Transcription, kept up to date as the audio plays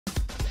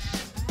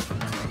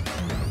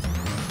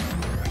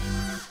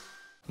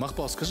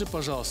Махпал, скажи,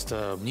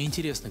 пожалуйста, мне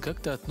интересно, как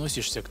ты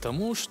относишься к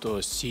тому, что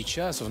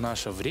сейчас, в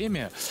наше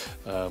время,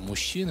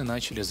 мужчины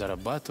начали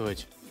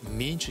зарабатывать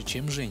меньше,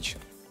 чем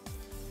женщины?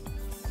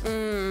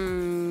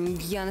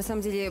 Я, на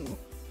самом деле,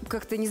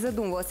 как-то не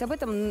задумывалась об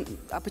этом.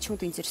 А почему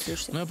ты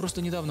интересуешься? Ну, я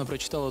просто недавно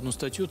прочитал одну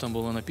статью, там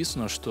было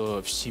написано,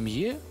 что в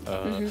семье,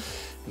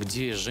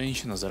 где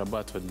женщина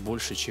зарабатывает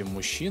больше, чем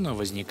мужчина,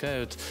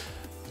 возникают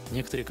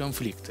некоторые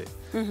конфликты.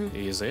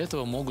 И из-за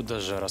этого могут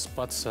даже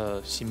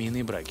распаться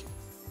семейные браки.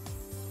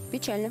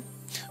 Печально.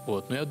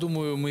 Вот. Но я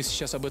думаю, мы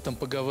сейчас об этом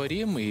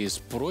поговорим и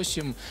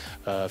спросим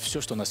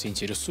все, что нас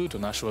интересует у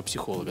нашего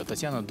психолога.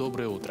 Татьяна,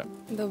 доброе утро.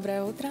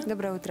 Доброе утро.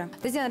 Доброе утро.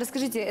 Татьяна,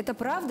 расскажите, это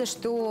правда,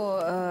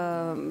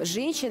 что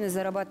женщины,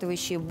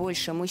 зарабатывающие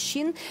больше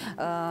мужчин,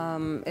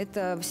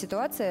 эта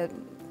ситуация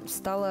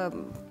стала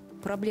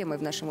проблемой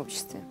в нашем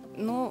обществе?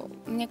 Ну,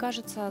 мне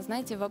кажется,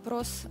 знаете,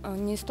 вопрос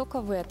не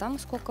столько в этом,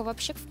 сколько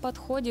вообще в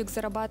подходе к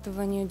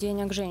зарабатыванию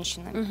денег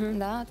женщины.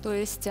 Да? То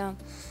есть...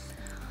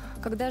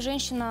 Когда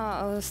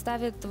женщина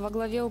ставит во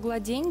главе угла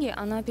деньги,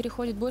 она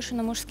переходит больше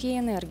на мужские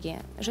энергии.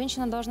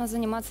 Женщина должна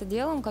заниматься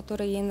делом,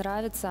 которое ей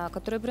нравится,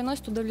 которое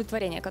приносит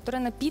удовлетворение, которое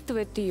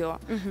напитывает ее,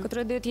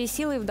 которое дает ей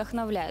силы и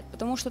вдохновляет.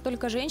 Потому что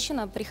только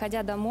женщина,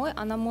 приходя домой,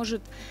 она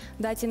может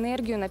дать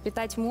энергию,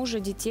 напитать мужа,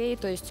 детей,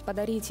 то есть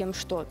подарить им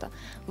что-то.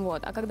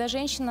 Вот. А когда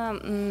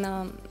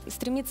женщина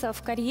стремится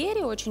в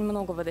карьере очень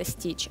многого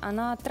достичь,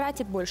 она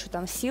тратит больше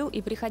там сил,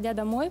 и приходя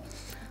домой,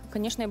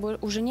 конечно,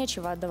 уже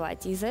нечего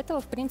отдавать. И из-за этого,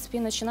 в принципе,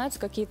 начинаются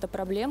какие-то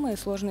проблемы и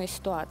сложные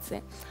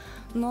ситуации.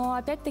 Но,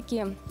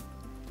 опять-таки,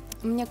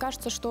 мне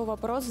кажется, что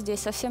вопрос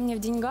здесь совсем не в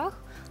деньгах.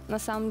 На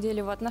самом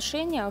деле, в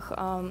отношениях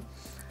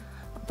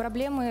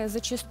проблемы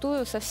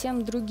зачастую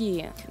совсем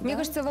другие. Мне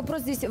кажется,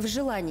 вопрос здесь в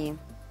желании.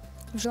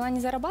 В желании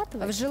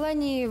зарабатывать? В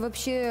желании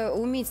вообще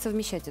уметь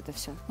совмещать это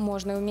все.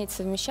 Можно уметь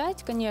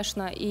совмещать,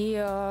 конечно. И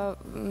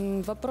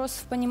вопрос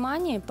в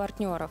понимании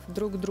партнеров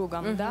друг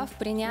другом, да, в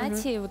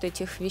принятии вот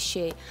этих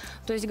вещей.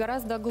 То есть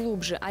гораздо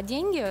глубже. А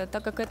деньги,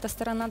 так как эта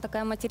сторона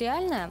такая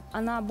материальная,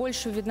 она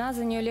больше видна,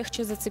 за нее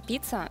легче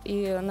зацепиться.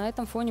 И на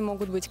этом фоне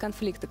могут быть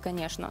конфликты,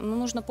 конечно. Но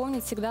нужно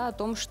помнить всегда о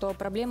том, что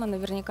проблема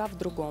наверняка в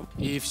другом.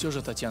 И все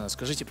же, Татьяна,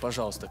 скажите,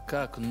 пожалуйста,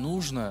 как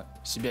нужно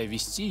себя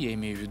вести, я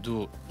имею в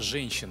виду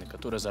женщины,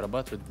 которые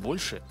зарабатывают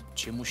больше,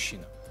 чем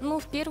мужчина? Ну,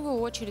 в первую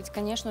очередь,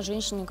 конечно,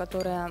 женщине,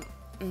 которая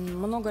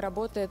много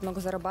работает, много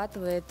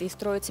зарабатывает и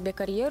строит себе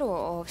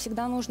карьеру,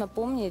 всегда нужно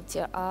помнить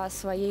о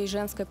своей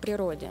женской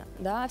природе.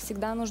 Да?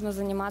 Всегда нужно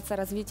заниматься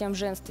развитием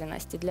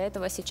женственности. Для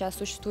этого сейчас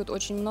существует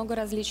очень много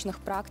различных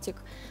практик,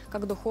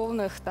 как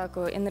духовных, так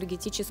и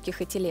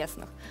энергетических и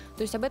телесных.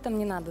 То есть об этом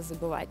не надо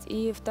забывать.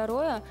 И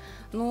второе,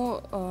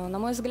 ну, на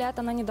мой взгляд,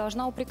 она не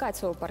должна упрекать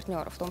своего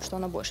партнера в том, что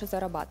она больше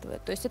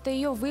зарабатывает. То есть это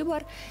ее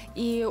выбор,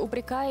 и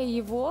упрекая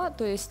его,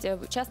 то есть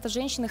часто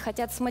женщины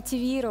хотят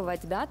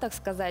смотивировать, да, так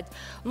сказать,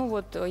 ну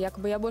вот,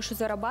 якобы я больше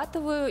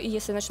зарабатываю, и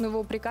если начну его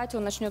упрекать,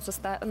 он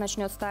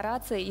начнет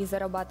стараться и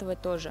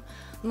зарабатывать тоже.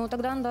 Но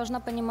тогда она должна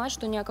понимать,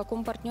 что ни о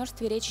каком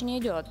партнерстве речи не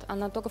идет.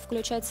 Она только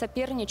включает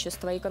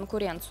соперничество и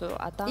конкуренцию.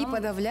 А там... И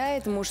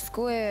подавляет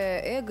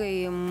мужское эго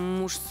и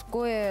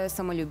мужское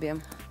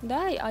самолюбие.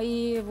 Да,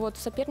 и вот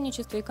в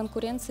соперничестве и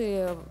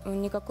конкуренции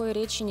никакой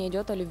речи не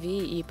идет о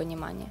любви и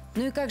понимании.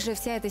 Ну и как же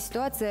вся эта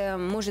ситуация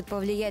может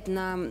повлиять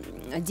на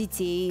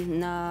детей,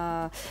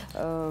 на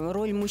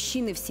роль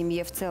мужчины в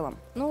семье в целом?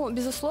 Ну,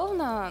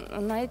 безусловно,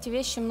 на эти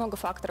вещи много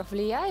факторов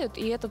влияют,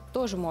 и это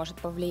тоже может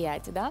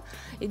повлиять, да.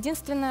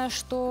 Единственное,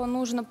 что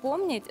нужно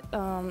помнить,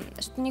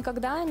 что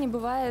никогда не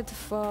бывает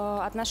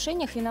в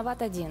отношениях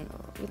виноват один.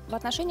 В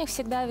отношениях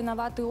всегда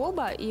виноваты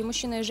оба, и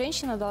мужчина и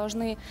женщина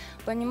должны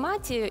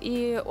понимать,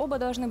 и оба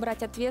должны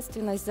брать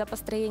ответственность за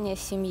построение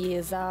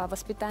семьи, за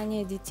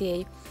воспитание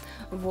детей.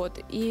 Вот.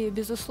 И,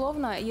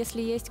 безусловно,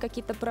 если есть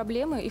какие-то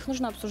проблемы, их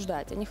нужно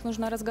обсуждать, о них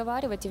нужно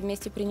разговаривать и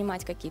вместе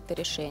принимать какие-то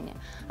решения.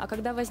 А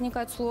когда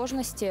возникают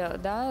сложности,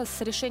 да,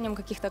 с решением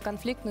каких-то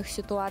конфликтных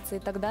ситуаций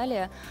и так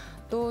далее,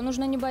 то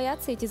нужно не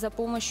бояться идти за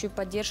помощью и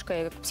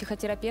поддержкой к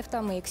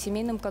психотерапевтам и к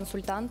семейным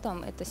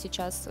консультантам. Это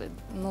сейчас,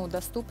 ну,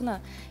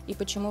 доступно, и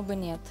почему бы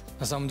нет.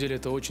 На самом деле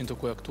это очень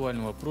такой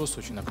актуальный вопрос,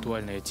 очень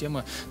актуальная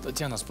тема.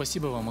 Татьяна,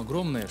 спасибо вам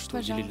огромное, что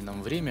уделили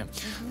нам время.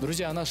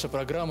 Друзья, наша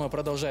программа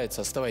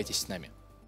продолжается. Оставайтесь с нами.